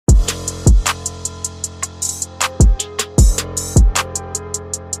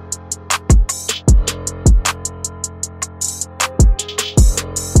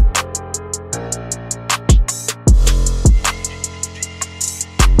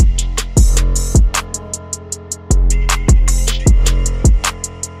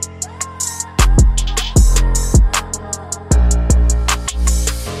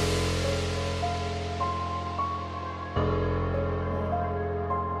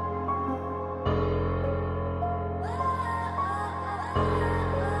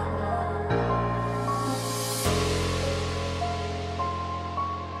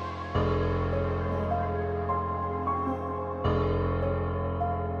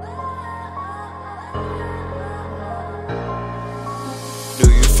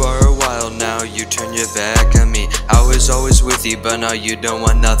turn your back on me. I was always with you, but now you don't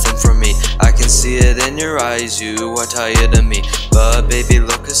want nothing from me. I can see it in your eyes, you are tired of me. But baby,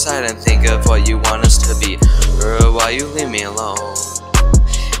 look aside and think of what you want us to be. Girl, why you leave me alone?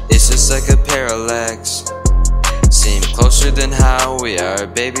 It's just like a parallax. Seem closer than how we are.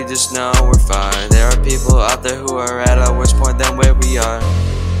 Baby, just know we're far. There are people out there who are at a worse point than where we are.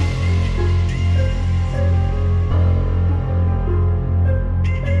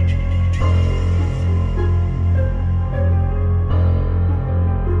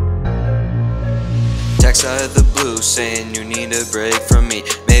 Text out of the blue saying you need a break from me.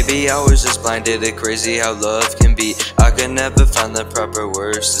 Maybe I was just blinded and crazy how love can be. I could never find the proper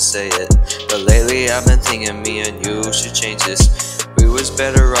words to say it, but lately I've been thinking me and you should change this. We was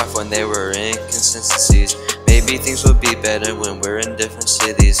better off when there were inconsistencies. Maybe things will be better when we're in different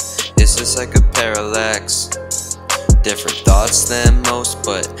cities. It's just like a parallax. Different thoughts than most,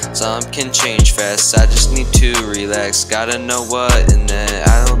 but some can change fast. I just need to relax. Gotta know what in that.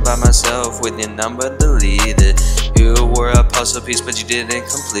 I don't by myself with your number deleted. You were a puzzle piece, but you didn't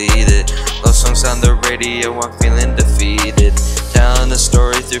complete it. Love songs on the radio, I'm feeling defeated. Telling a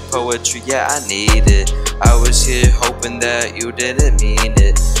story through poetry, yeah, I need it. I was here hoping that you didn't mean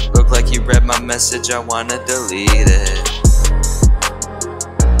it. Look like you read my message, I wanna delete it.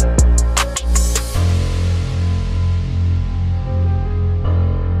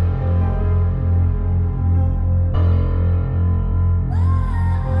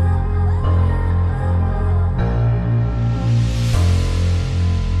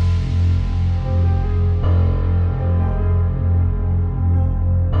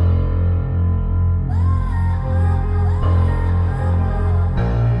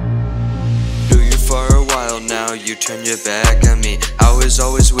 Now you turn your back on me. I was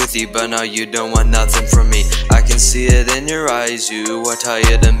always with you, but now you don't want nothing from me. I can see it in your eyes, you are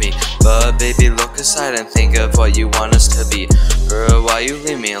tired of me. But baby, look aside and think of what you want us to be. Girl, why you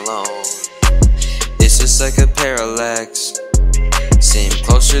leave me alone? It's just like a parallax. Seem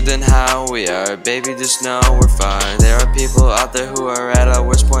closer than how we are. Baby, just know we're far. There are people out there who are at a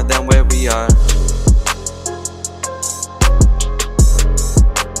worse point than where we are.